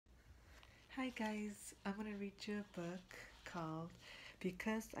Hi guys, I'm going to read you a book called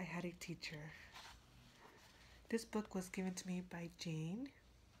Because I Had a Teacher. This book was given to me by Jane.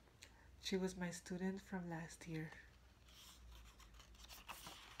 She was my student from last year.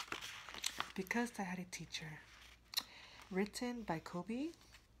 Because I Had a Teacher. Written by Kobe,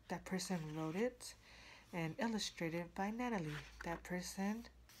 that person wrote it, and illustrated by Natalie, that person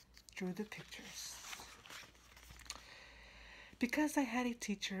drew the pictures. Because I had a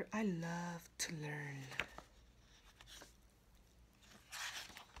teacher, I loved to learn.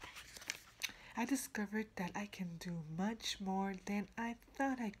 I discovered that I can do much more than I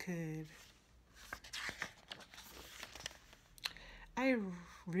thought I could. I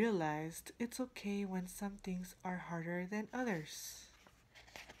realized it's okay when some things are harder than others.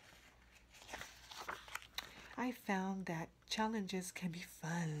 I found that challenges can be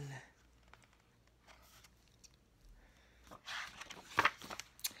fun.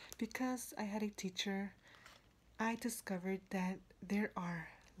 Because I had a teacher, I discovered that there are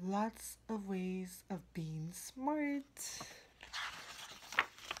lots of ways of being smart.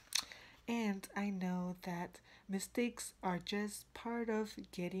 And I know that mistakes are just part of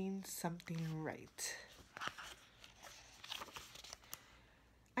getting something right.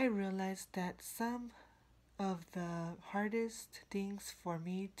 I realized that some of the hardest things for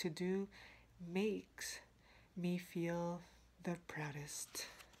me to do makes me feel the proudest.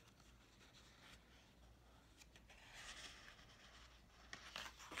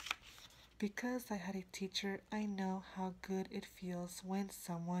 Because I had a teacher, I know how good it feels when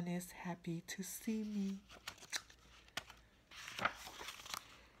someone is happy to see me.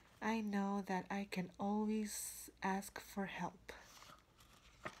 I know that I can always ask for help.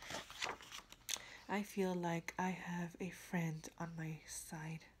 I feel like I have a friend on my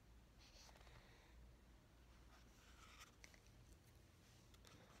side.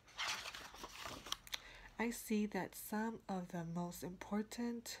 I see that some of the most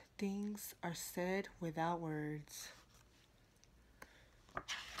important things are said without words.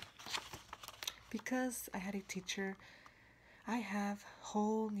 Because I had a teacher, I have a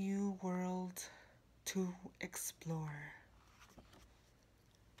whole new world to explore.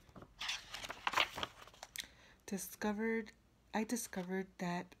 I discovered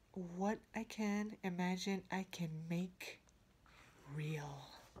that what I can imagine I can make real.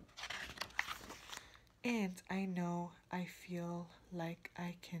 And I know I feel like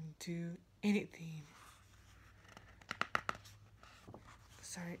I can do anything.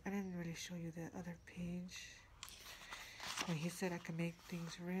 Sorry, I didn't really show you the other page. When he said I could make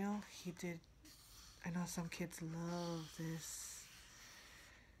things real, he did. I know some kids love this.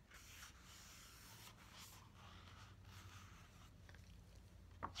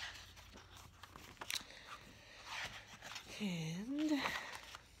 And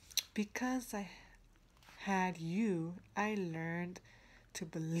because I had you, I learned to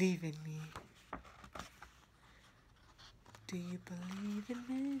believe in me. Do you believe in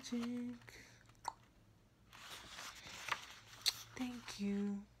magic? Thank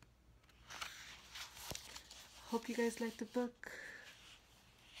you. Hope you guys liked the book.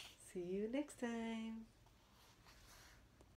 See you next time.